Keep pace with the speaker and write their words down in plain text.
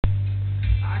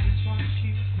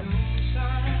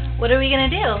What are we going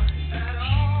to do?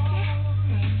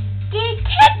 Do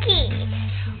cookies.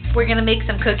 We're going to make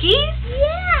some cookies?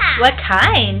 Yeah. What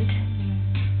kind?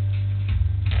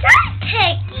 Some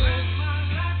cookies.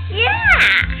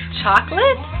 Yeah.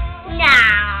 Chocolate? No.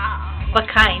 What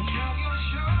kind?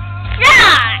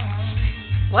 Stars.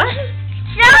 What?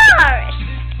 Stars.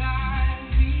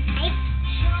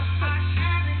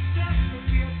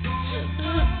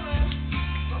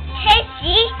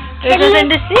 There's nothing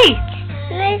to see.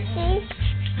 Let's see.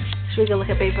 Should we go look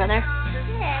at baby brother?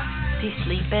 Yeah. Is he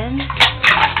sleeping?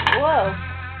 Whoa.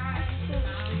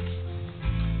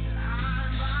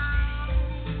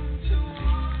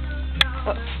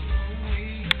 Oh.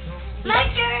 My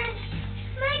turn.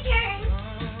 My turn.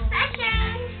 My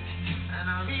turn.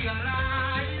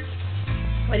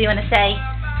 What do you want to say?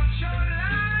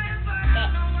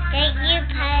 Thank you,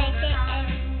 Papa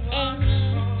and Amy.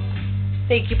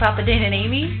 Thank you, Papa, Dan, and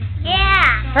Amy?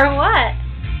 Yeah. For what?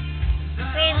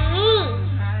 For me.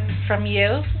 From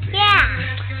you? Yeah.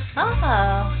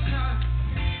 Oh.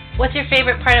 What's your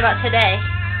favorite part about today?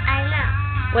 I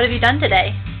know. What have you done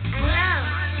today? I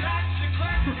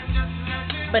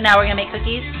know. But now we're going to make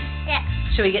cookies? Yeah.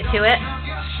 Should we get to it?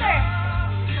 Sure.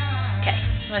 Okay.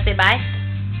 You want to say bye?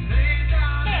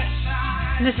 Sure.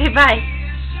 You want to say bye?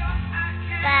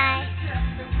 Bye.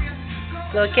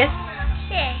 Little kiss?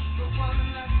 Sure.